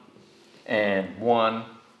And one,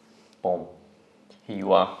 boom. Here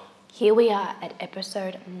you are. Here we are at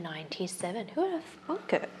episode 97. Who would have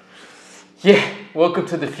thunk it? Yeah, welcome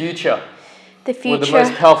to the future. The Where future. the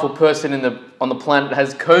most powerful person on the planet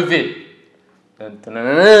has COVID. Dun, dun, dun,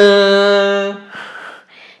 dun, dun.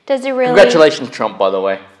 Does he really? Congratulations, Trump, by the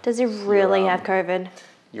way. Does he really have COVID?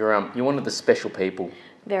 You're one of the special people.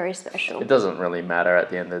 Very special. It doesn't really matter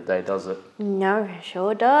at the end of the day, does it? No,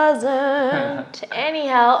 sure doesn't.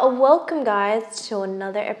 Anyhow, welcome guys to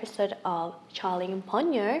another episode of Charlie and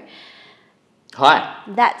Ponyo. Hi.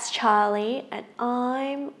 That's Charlie, and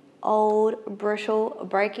I'm old, brittle,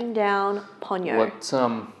 breaking down Ponyo.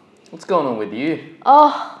 What's going on with you?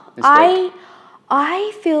 Oh, this week?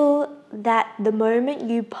 I feel that the moment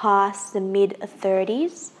you pass the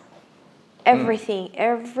mid-30s,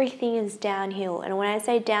 everything is downhill. And when I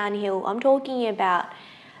say downhill, I'm talking about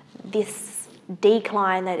this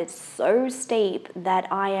decline that is so steep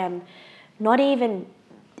that I am not even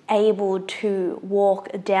able to walk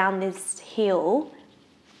down this hill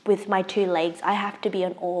with my two legs. I have to be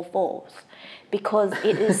on all fours because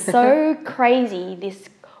it is so crazy, this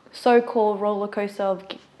so-called roller coaster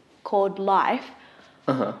called life.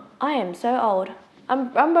 Uh-huh. I am so old.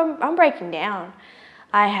 I'm breaking down.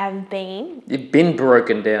 You've been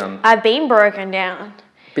broken down. I've been broken down.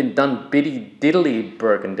 Been done bitty diddly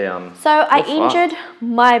broken down. So I injured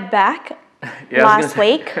my back last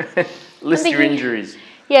week. List your injuries.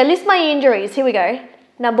 Yeah, list my injuries. Here we go.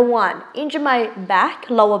 Number 1, injured my back,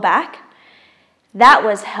 lower back. That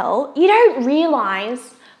was hell. You don't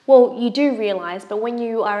realise, well, you do realise, but when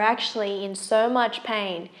you are actually in so much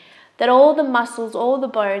pain that all the muscles, all the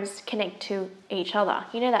bones connect to each other.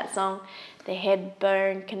 You know that song? The head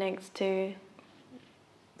bone connects to...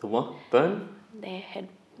 The what? Bone? What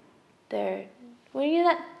do you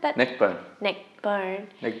know that? Neck bone. Neck bone.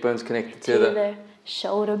 Neck bone's connected to to the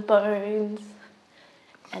shoulder bones.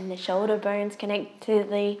 And the shoulder bones connect to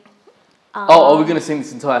the... are we going to sing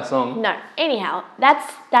this entire song? No. Anyhow,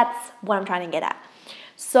 that's what I'm trying to get at.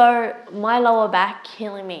 So my lower back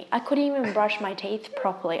killing me. I couldn't even brush my teeth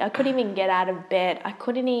properly. I couldn't even get out of bed. I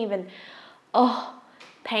couldn't even...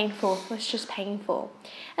 painful. It was just painful.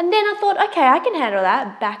 And then I thought, okay, I can handle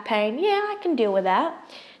that. Back pain. Yeah, I can deal with that.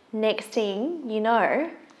 Next thing you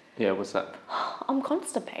know... Yeah, what's that? I'm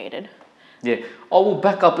constipated. Yeah. Oh, we'll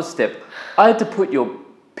back up a step. I had to put your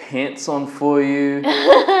pants on for you.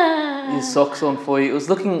 Your socks on for you. It was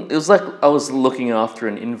like I was looking after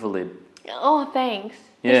an invalid. Oh, thanks.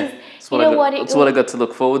 Yeah. That's what I got to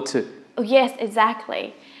look forward to. Oh, yes,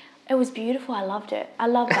 exactly. It was beautiful. I loved it. I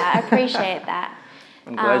love that. I appreciate that.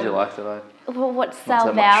 I'm glad you liked it. Well, what's Not our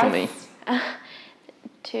so much for vows?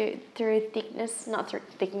 me. Through thickness, not through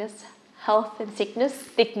thickness, health and sickness.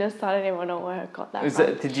 Thickness, I don't even know where I got that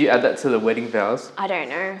from. Did you add that to the wedding vows? I don't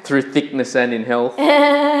know. Through thickness and in health?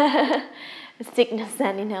 Sickness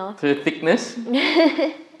and in health. Through thickness?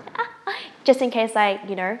 Just in case I, How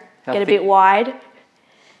get a thick? bit wide.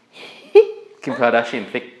 Kim Kardashian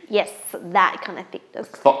thick. Yes, that kind of thickness.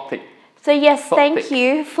 Thought thick. So yes, Thought thank thick.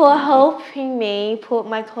 you for helping me put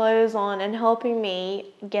my clothes on and helping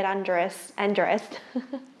me get undressed and dressed.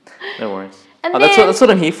 No worries. And That's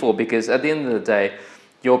what I'm here for, because at the end of the day,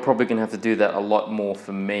 you're probably going to have to do that a lot more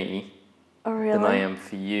for me Oh really? than I am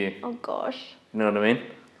for you. Oh gosh. You know what I mean?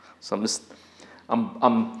 So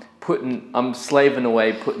I'm slaving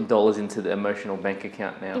away, putting dollars into the emotional bank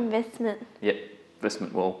account now. Investment. Yep,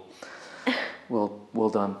 investment well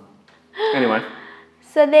done. Anyway.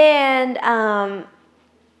 So then,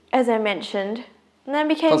 as I mentioned, and I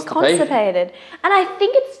became constipated. And I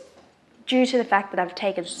think it's due to the fact that I've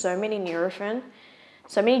taken so many Nurofen,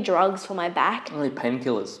 so many drugs for my back. Only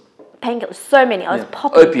painkillers. Painkillers, so many. I was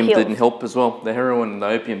popping Opium pills. didn't help as well. The heroin and the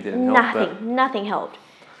opium didn't help. Nothing helped.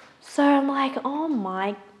 So I'm like, oh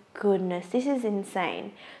my goodness, this is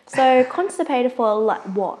insane. So constipated for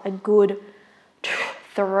a good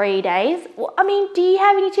 3 days. Well, I mean, do you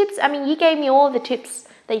have any tips? I mean, you gave me all the tips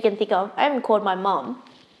that you can think of. I haven't called my mum.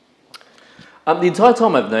 The entire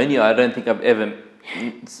time I've known you, I don't think you've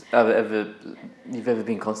ever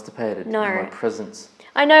been constipated No. in my presence.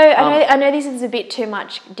 I know this is a bit too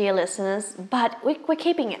much, dear listeners, but we're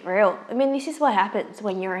keeping it real. I mean, this is what happens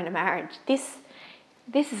when you're in a marriage. This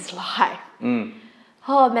is life. Mm.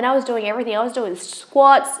 Oh man, I was doing everything. I was doing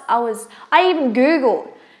squats. I even Googled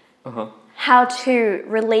how to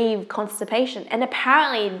relieve constipation, and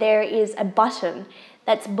apparently there is a button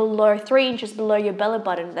that's 3 inches below your belly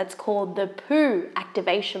button that's called the poo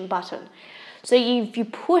activation button. So if you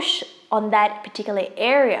push on that particular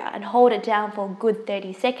area and hold it down for a good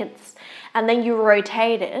 30 seconds, and then you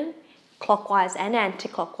rotate it clockwise and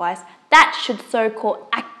anti-clockwise, That should so-called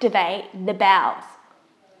activate the bowels.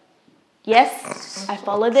 Yes, I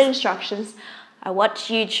followed the instructions. I watched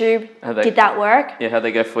YouTube. Did that work? Yeah, how'd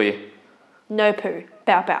they go for you? No poo.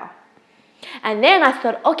 Bow bow. And then I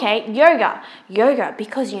thought, okay, yoga,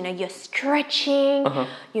 because you're stretching,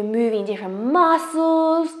 you're moving different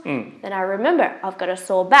muscles. Then I remember I've got a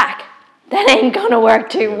sore back. That ain't gonna work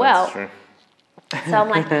too well. That's true. So I'm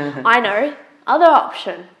like, I know, other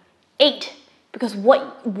option, eat. Because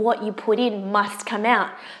what you put in must come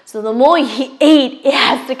out. So the more you eat, it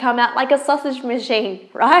has to come out like a sausage machine,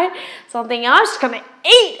 right? So I'm thinking, I'm just gonna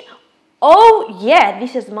eat. Oh yeah,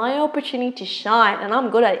 this is my opportunity to shine, and I'm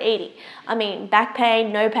good at eating. I mean, back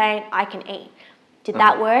pain, no pain, I can eat. Did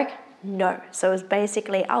that work? No. So it was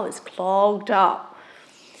basically, I was clogged up.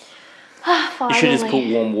 You should just put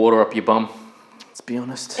warm water up your bum. Let's be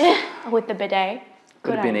honest. With the bidet.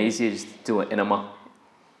 Could have been easier just to do an enema.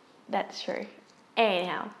 That's true.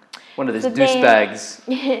 Anyhow. One of those douchebags.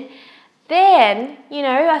 Then,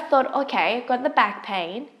 I thought, okay, I've got the back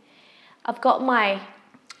pain. I've got my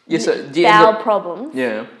bowel problems.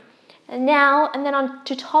 Yeah. And then on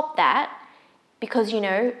to top that, because,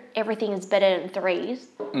 everything is better in threes,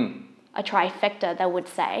 a trifecta, they would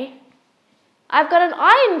say, I've got an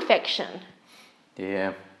eye infection.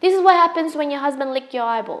 Yeah. This is what happens when your husband licked your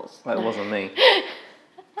eyeballs. That wasn't me.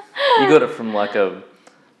 You got it from like a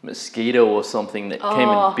mosquito or something that came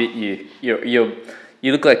and bit you.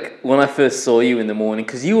 You look like when I first saw you in the morning,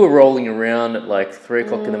 because you were rolling around at like 3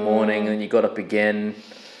 o'clock in the morning, and then you got up again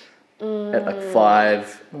at like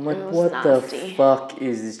 5. I'm like, what nasty. the fuck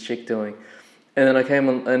is this chick doing? And then I came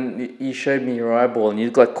on and you showed me your eyeball, and you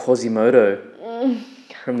look like Quasimodo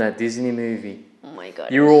from that Disney movie. Oh my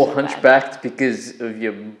God. You were all hunchbacked because of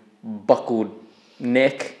your buckled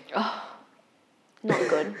neck. Oh, not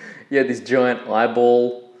good. You had this giant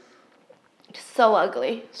eyeball. So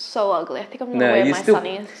ugly. So ugly. I think I'm going to wear my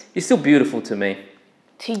sunnies. You're still beautiful to me.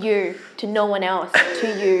 To you. To no one else. To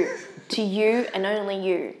you. To you and only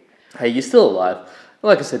you. Hey, you're still alive.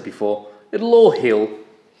 Like I said before, it'll all heal.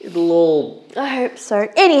 It'll all... I hope so.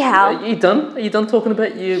 Anyhow. Are you done? Are you done talking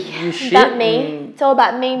about your shit? About me. It's all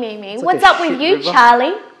about me. What's up with you, river.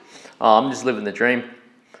 Charlie? Oh, I'm just living the dream.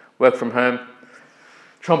 Work from home.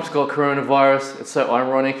 Trump's got coronavirus. It's so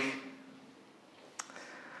ironic.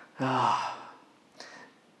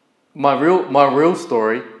 My real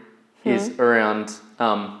story is around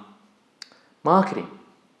marketing.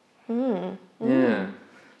 Yeah. So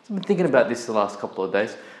I've been thinking about this the last couple of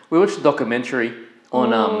days. We watched a documentary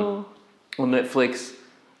on Netflix.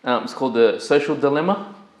 It's called The Social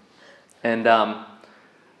Dilemma. And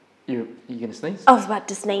you gonna sneeze? I was about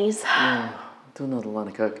to sneeze. Yeah, do another line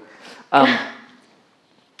of Coke.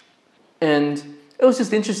 And it was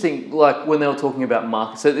just interesting, like when they were talking about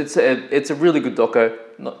marketing. So it's a really good doco.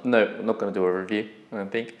 I'm not going to do a review, I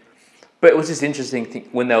don't think. But it was just interesting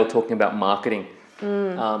when they were talking about marketing,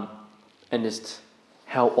 and just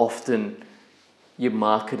how often you're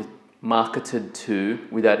marketed to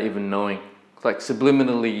without even knowing, like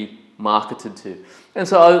subliminally marketed to. And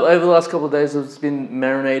so over the last couple of days, I've just been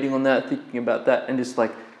marinating on that, thinking about that, and just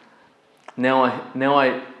like now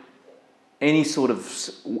I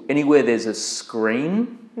anywhere there's a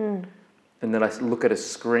screen, and then I look at a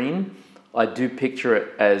screen, I do picture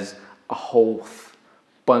it as a whole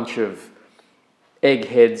bunch of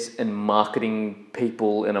eggheads and marketing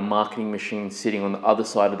people in a marketing machine sitting on the other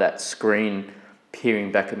side of that screen,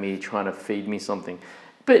 peering back at me, trying to feed me something.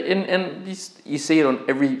 But and you see it on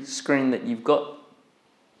every screen that you've got.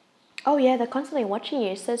 Oh yeah, they're constantly watching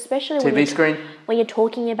you. So especially when you're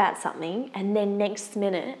talking about something, and then next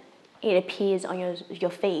minute it appears on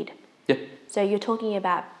your feed. Yeah. So you're talking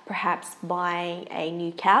about perhaps buying a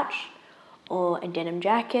new couch or a denim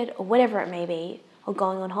jacket or whatever it may be, or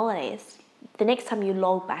going on holidays. The next time you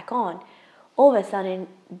log back on, all of a sudden,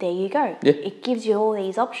 there you go. Yeah. It gives you all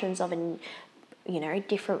these options of,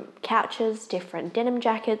 different couches, different denim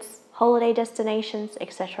jackets, holiday destinations,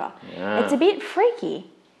 etc. Yeah. It's a bit freaky.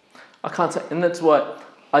 I can't say, and that's what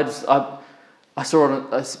I saw it.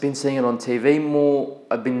 I've been seeing it on TV more.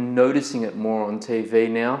 I've been noticing it more on TV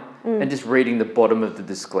now, and just reading the bottom of the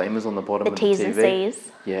disclaimers on the bottom of the TV. The T's and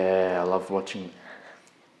C's. Yeah, I love watching it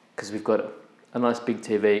because we've got a nice big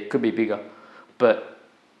TV. It could be bigger, but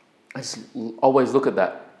I just always look at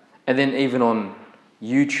that. And then even on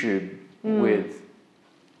YouTube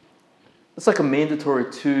it's like a mandatory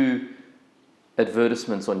 2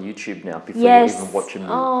 advertisements on YouTube now before you even watch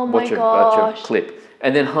a clip.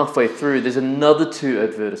 And then halfway through, there's another 2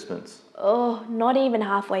 advertisements. Oh, not even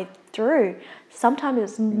halfway through. Sometimes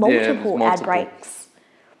it's multiple ad breaks.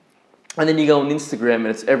 And then you go on Instagram and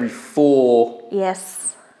it's every 4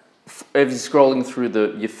 If you're scrolling through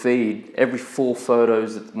your feed, every 4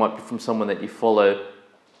 photos that might be from someone that you follow,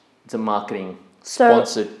 it's a marketing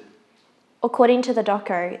sponsored. According to the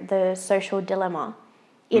doco, The Social Dilemma,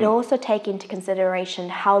 it also take into consideration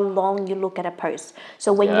how long you look at a post.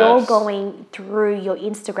 So when you're going through your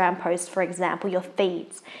Instagram posts, for example, your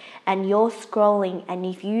feeds, and you're scrolling, and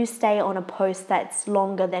if you stay on a post that's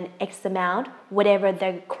longer than X amount, whatever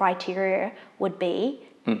the criteria would be,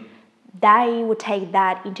 they would take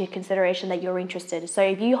that into consideration that you're interested. So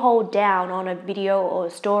if you hold down on a video or a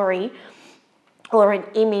story or an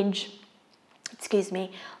image,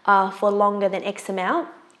 for longer than X amount,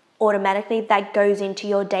 automatically that goes into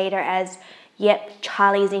your data as, yep,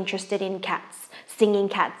 Charlie's interested in cats, singing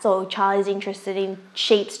cats, or Charlie's interested in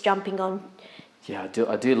sheeps jumping on. Yeah,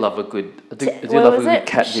 I do love a good. I do love a good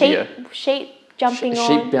cat video. Sheep jumping on.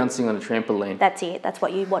 Sheep bouncing on a trampoline. That's it. That's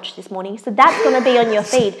what you watched this morning. So that's going to be on your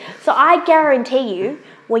feed. So I guarantee you,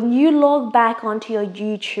 when you log back onto your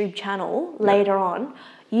YouTube channel later on,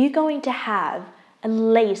 you're going to have at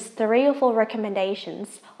least 3 or 4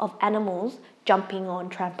 recommendations of animals jumping on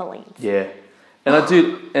trampolines. Yeah. And I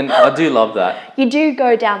do love that. You do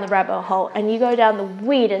go down the rabbit hole, and you go down the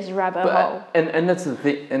weirdest rabbit hole. And that's the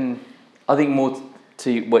thing. And I think more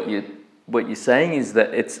to what you're saying is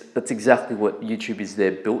that that's exactly what YouTube is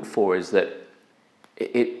there built for. Is that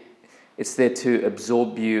it's there to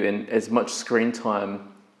absorb you, and as much time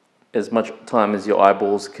as your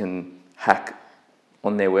eyeballs can hack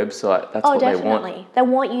on their website. That's what definitely. they want. They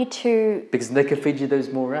want you to... Because they can feed you those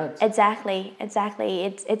more ads. Exactly.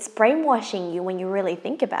 It's brainwashing you when you really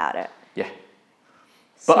think about it. Yeah.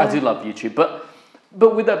 But I do love YouTube. But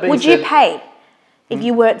with that being said... Would you pay, if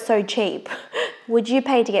you weren't so cheap, would you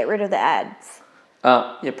pay to get rid of the ads?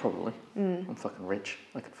 Yeah, probably. I'm fucking rich.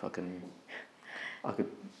 I could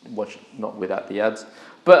watch not without the ads.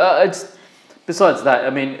 But it's... Besides that, I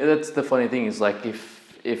mean, that's the funny thing is like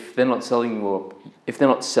if they're not selling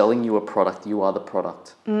you a product, you are the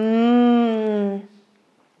product.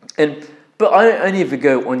 But I only ever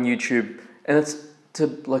go on YouTube, and it's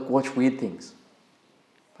to like watch weird things.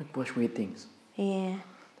 Yeah.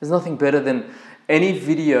 There's nothing better than any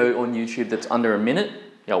video on YouTube that's under a minute.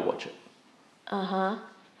 Yeah, I'll watch it.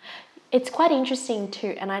 It's quite interesting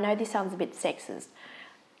too, and I know this sounds a bit sexist,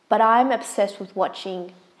 but I'm obsessed with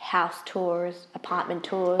watching house tours, apartment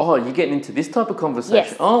tours. Oh, you're getting into this type of conversation.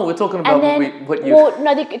 Yes. Oh, we're talking about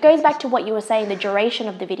it goes back to what you were saying, the duration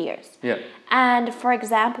of the videos. Yeah. And for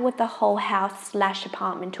example, with the whole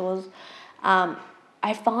house/apartment tours,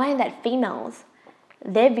 I find that females,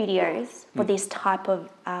 their videos for this type of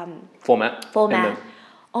format.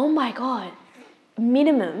 Oh my God,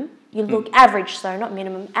 minimum, you look average, so not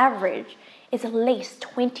minimum, average, is at least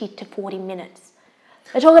 20 to 40 minutes.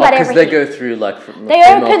 They talk about everything. Because they go through like from the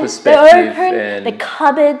female perspective. They open the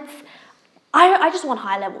cupboards. I just want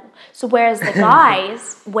high level. So whereas the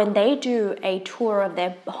guys, when they do a tour of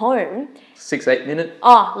their home... 6-8 minutes?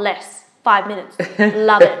 Oh, less. 5 minutes.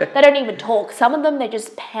 Love it. They don't even talk. Some of them, they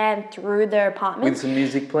just pan through their apartment. With some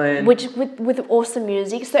music playing. With awesome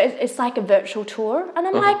music. So it's like a virtual tour. And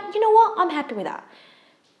I'm like, you know what? I'm happy with that.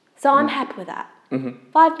 So I'm happy with that.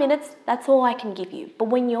 5 minutes, that's all I can give you. But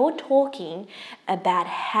when you're talking about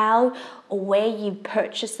how or where you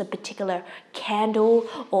purchase a particular candle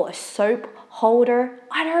or a soap holder,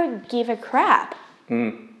 I don't give a crap.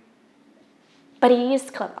 But it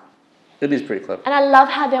is clever. It is pretty clever. And I love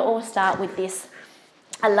how they all start with this.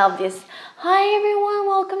 I love this. Hi everyone,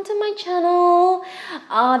 welcome to my channel.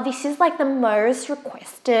 This is like the most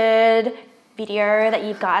requested video that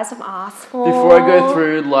you guys have asked for. Before I go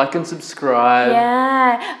through, like and subscribe.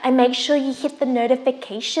 Yeah, and make sure you hit the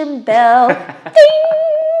notification bell. Ding!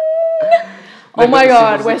 Oh my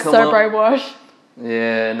God, we're so brainwashed.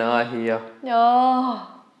 Yeah, no, I hear.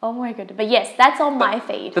 Oh my goodness. But yes, that's on my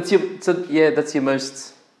feed. That's your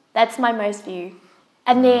most. That's my most view.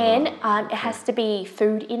 And then it has to be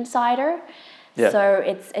Food Insider. Yeah. So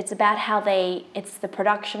it's about how it's the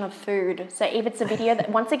production of food. So if it's a video that,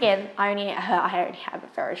 once again, I only have a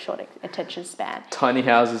very short attention span. Tiny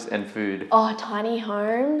houses and food. Oh, tiny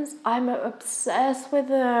homes. I'm obsessed with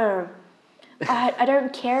them. I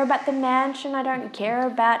don't care about the mansion. I don't care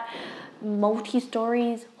about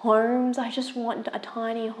multi-stories homes. I just want a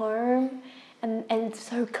tiny home. And it's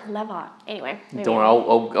so clever. Anyway. Don't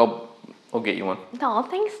worry, I'll get you one. Oh,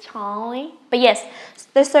 thanks, Charlie. But yes,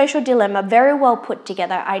 The Social Dilemma, very well put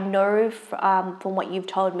together. I know from what you've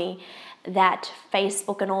told me that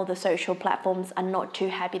Facebook and all the social platforms are not too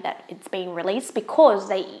happy that it's being released because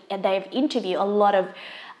they've interviewed a lot of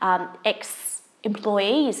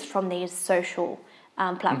ex-employees from these social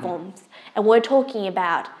platforms. And we're talking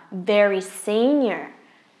about very senior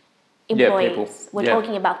employees. people. We're Yeah.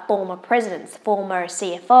 talking about former presidents, former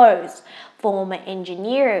CFOs, former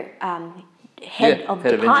engineer, head of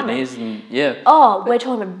department. engineers and yeah. Oh, we're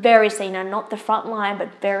talking about very senior, not the front line, but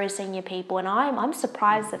very senior people. And I'm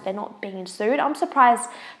surprised that they're not being sued. I'm surprised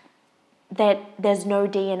that there's no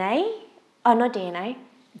DNA. Oh, not DNA.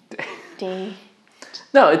 D.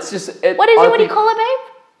 No, it's just. What do you call it,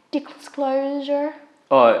 babe? Disclosure.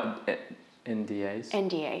 Oh, NDAs.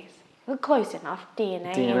 NDAs. Well, close enough.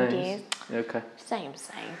 DNA, DNAs. NDAs. Okay. Same,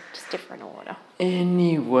 just different order.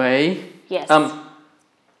 Anyway. Yes.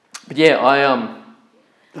 But yeah,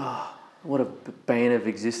 what a bane of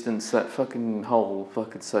existence that fucking whole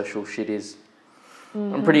fucking social shit is.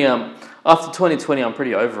 Mm-hmm. I'm pretty after 2020, I'm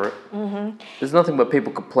pretty over it. Mm-hmm. There's nothing but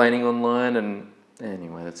people complaining online, and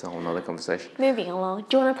anyway, that's a whole nother conversation. Moving along.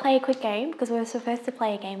 Do you want to play a quick game? Because we were supposed to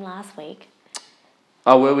play a game last week.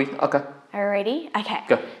 Oh, were we? Okay. Are you ready? Okay.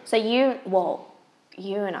 Go. So you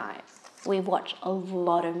and I, we've watched a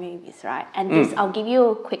lot of movies, right? And this, I'll give you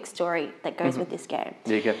a quick story that goes with this game.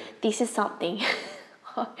 There you go. This is something,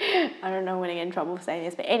 I don't know when I get in trouble for saying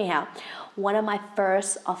this, but anyhow, one of my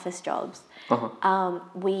first office jobs,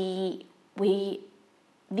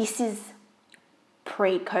 this is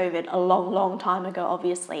pre-COVID, a long time ago,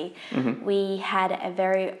 obviously. We had a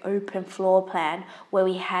very open floor plan where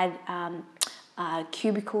we had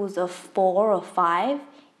cubicles of 4 or 5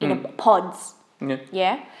 in pods. Yeah.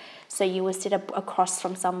 Yeah. So you would sit up across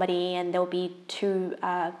from somebody, and there'll be 2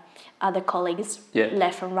 other colleagues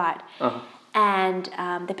left and right. And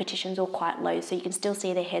the partitions are quite low, so you can still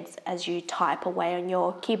see their heads as you type away on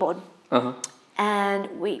your keyboard. And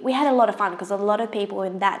we had a lot of fun because a lot of people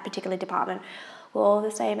in that particular department were all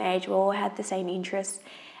the same age, we all had the same interests.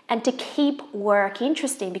 And to keep work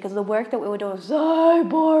interesting, because the work that we were doing was so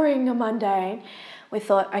boring and mundane, we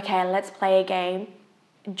thought, okay, let's play a game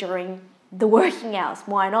during the working hours.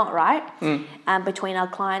 Why not, right? Between our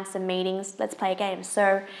clients and meetings, let's play a game.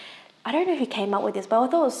 So I don't know who came up with this, but I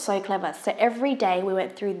thought it was so clever. So every day we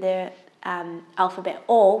went through the alphabet,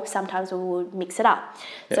 or sometimes we would mix it up.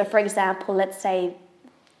 So for example, let's say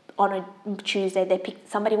on a Tuesday,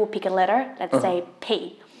 somebody will pick a letter, let's say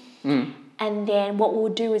P. And then what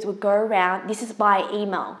we'll do is we'll go around, this is by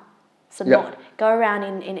email, so go around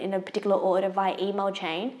in a particular order via email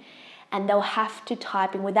chain, and they'll have to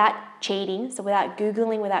type in without cheating, so without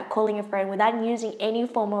Googling, without calling a friend, without using any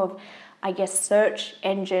form of, I guess, search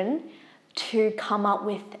engine, to come up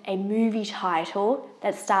with a movie title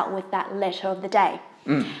that start with that letter of the day.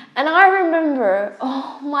 And I remember,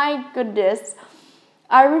 oh my goodness,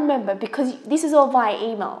 I remember, because this is all via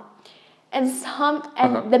email, and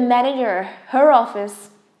the manager, her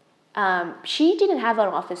office, she didn't have an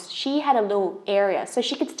office. She had a little area, so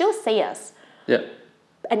she could still see us. Yeah.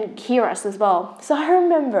 And hear us as well. So I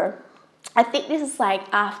remember, I think this is like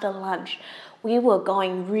after lunch, we were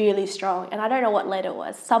going really strong, and I don't know what letter it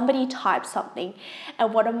was. Somebody typed something,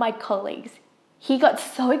 and one of my colleagues, he got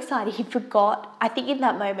so excited, he forgot, I think in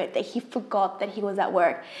that moment, that he forgot that he was at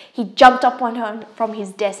work. He jumped up on him from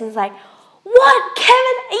his desk and was like, "What,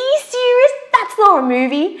 Kevin, are you serious? That's not a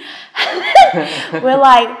movie." We're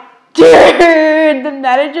like, dude, the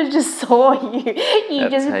manager just saw you.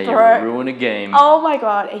 That's just how you broke. ruin a game. Oh my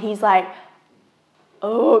God. And he's like,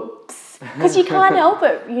 oops. Because you can't help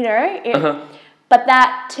it, you know? But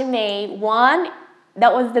that, to me, 1,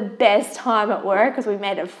 that was the best time at work because we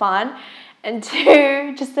made it fun. And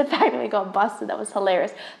 2, just the fact that we got busted, that was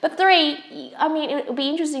hilarious. But 3, I mean, it would be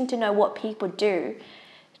interesting to know what people do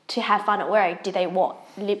to have fun at work. Do they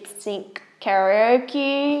lip sync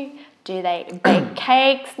karaoke? Do they bake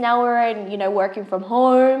cakes? Now we're working from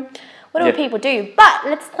home. What do people do? But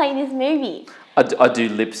let's play this movie. I do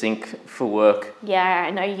lip sync for work. Yeah, I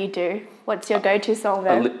know you do. What's your go-to song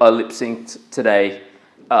though? I lip synced today.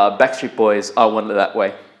 Backstreet Boys, I Want It That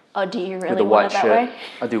Way. Oh, do you With really the want white it that shirt. way?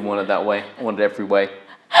 I do want it that way. I want it every way.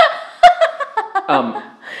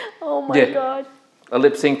 Oh my God. I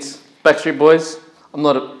lip synced Backstreet Boys. I'm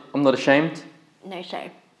not ashamed. No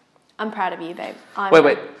shame. I'm proud of you, babe.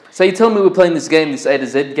 Wait. So you tell me we're playing this game, this A to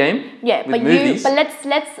Z game? Yeah, with movies?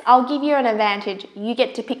 let's. I'll give you an advantage. You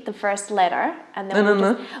get to pick the first letter, and then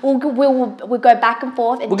No. We'll go back and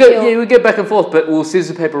forth until. We'll go back and forth, but we'll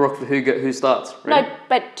scissors paper rock for who starts. Ready? No,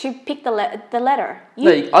 but to pick the letter.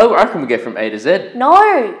 I reckon we go from A to Z.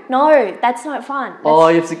 No, that's not fun.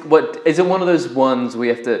 You have to. What is it? One of those ones where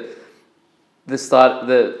you have to. The start,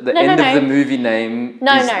 the end of the movie name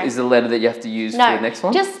is the letter that you have to use for the next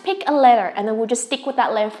one? Just pick a letter and then we'll just stick with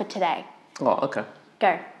that letter for today. Oh, okay.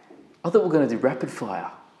 Go. I thought we were going to do rapid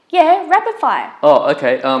fire. Yeah, rapid fire. Oh,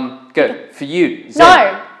 okay. Go. For you. Z.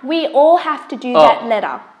 No, we all have to do that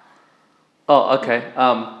letter. Oh, okay.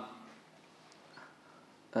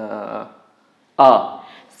 R.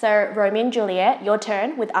 So Romeo and Juliet, your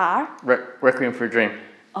turn with R. Requiem for a Dream.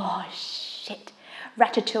 Oh, shit.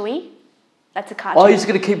 Ratatouille. That's a cartoon. Oh, you're just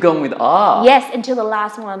going to keep going with R? Yes, until the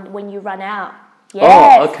last one when you run out.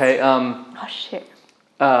 Yes. Oh, okay. Oh, shit.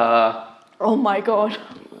 Uh, Oh, my God.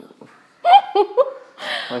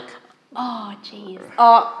 like, Oh, jeez.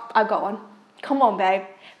 Oh, I've got one. Come on, babe.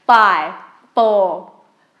 5, 4,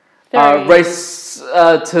 3. race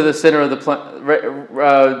to the center of the planet.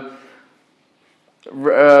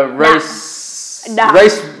 Race. Nah.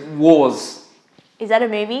 Race Wars. Is that a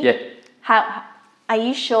movie? Yeah. How? Are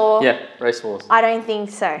you sure? Yeah, Race Wars. I don't think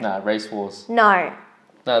so. Nah, Race Wars. No.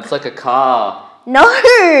 No, it's like a car. No.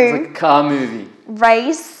 It's like a car movie.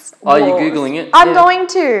 Race Oh, you're Wars. Googling it? I'm Yeah. going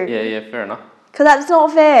to. Yeah, fair enough. Because that's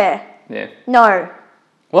not fair. Yeah. No.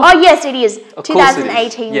 What? Oh, yes, it is. Of course it is.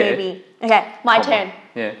 2018 Yeah. movie. Okay, my Come on. turn.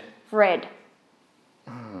 Yeah. Red.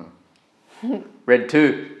 Red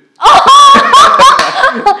 2.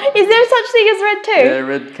 Is there such thing as Red 2? Yeah,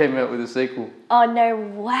 Red came out with a sequel. Oh, no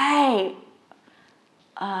way.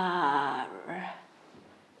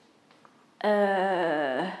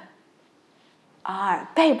 R.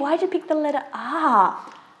 Babe, why'd you pick the letter R?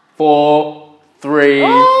 4, 3,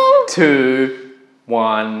 Oh. 2,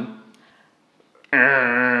 1.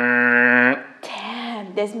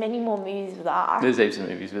 Damn, there's many more movies with R. There's heaps of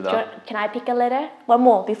movies with that. Can I pick a letter? One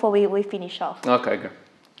more before we finish off. Okay, go.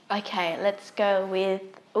 Okay, let's go with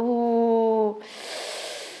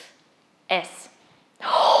S.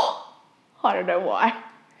 I don't know why.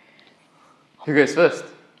 Who goes first?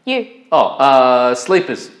 You. Oh,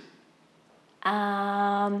 Sleepers.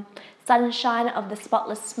 Sunshine of the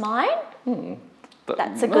Spotless Mind.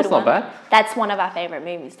 That's a good That's one. not bad. That's one of our favourite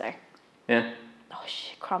movies, though. Yeah. Oh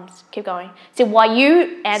shit, crumbs. Keep going. So while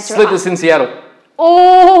you answer, Sleepers in Seattle.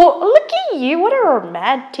 oh, look at you! What a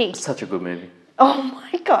romantic. Such a good movie. Oh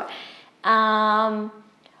my god.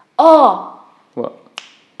 Oh, What?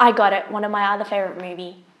 I got it. One of my other favourite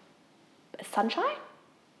movie. Sunshine.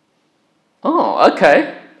 Oh,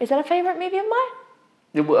 okay. Is that a favourite movie of mine?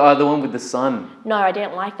 The one with the sun. No, I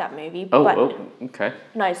didn't like that movie. Oh, but okay.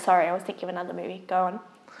 no, sorry, I was thinking of another movie. Go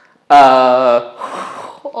on.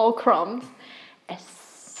 All crumbs.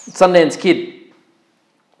 Sundance Kid.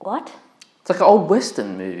 What? It's like an old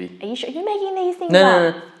Western movie. Are you sure you're making these things No,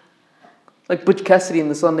 up? no. Like Butch Cassidy and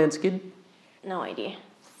the Sundance Kid. No idea.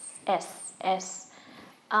 S.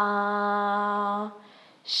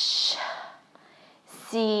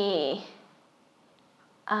 C.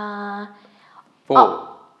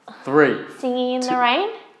 4, 3. Singing in the Rain.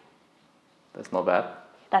 That's not bad.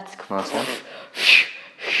 That's cool. Nice one.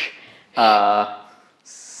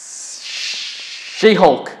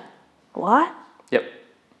 She-Hulk. What? Yep.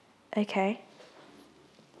 Okay.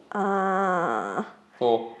 4,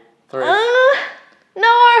 3.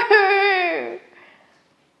 No.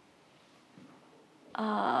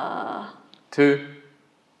 2,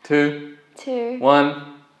 2, 2.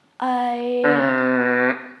 1.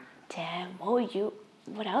 Damn.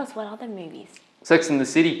 What else? What other movies? Sex and the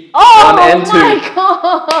City. Oh 1 and 2. my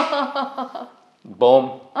god.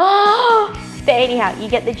 Bomb. But anyhow, you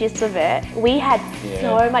get the gist of it. We had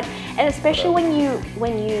so much, and especially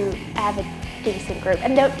when you have a decent group,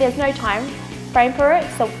 and there's no time frame for it,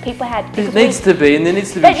 so people had. It needs to be, and there needs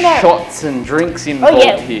to be But no. shots and drinks involved Oh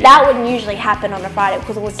yeah, here. that wouldn't usually happen on a Friday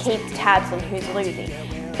because it would keep tabs on who's losing.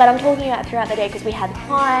 But I'm talking about throughout the day because we had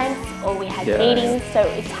clients or we had meetings, so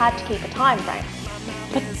it's hard to keep a time frame.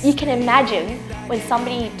 But you can imagine when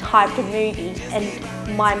somebody typed a movie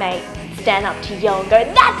and my mate stand up to yell and go,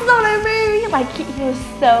 "That's not a movie!" Like he was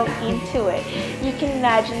so into it. You can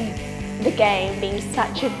imagine the game being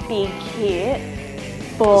such a big hit.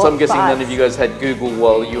 So I'm guessing none of you guys had Google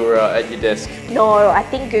while you were at your desk. No, I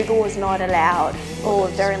think Google was not allowed or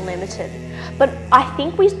very limited. But I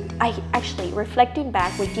think actually, reflecting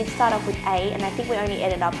back, we did start off with A and I think we only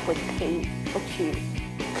ended up with P or Q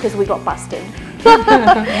because we got busted.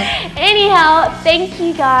 Anyhow, thank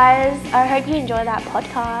you guys. I hope you enjoyed that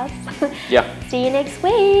podcast. Yeah. See you next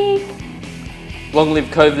week. Long live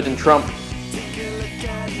COVID and Trump.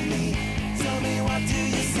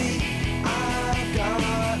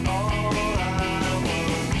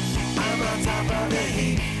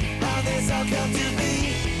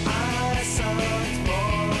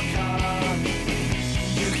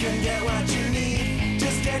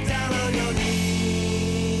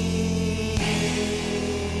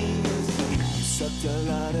 A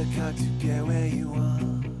lot of cock to get where you are.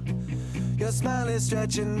 Your smile is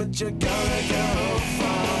stretching, but you're gonna go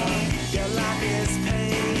far. Your life is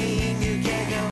pain.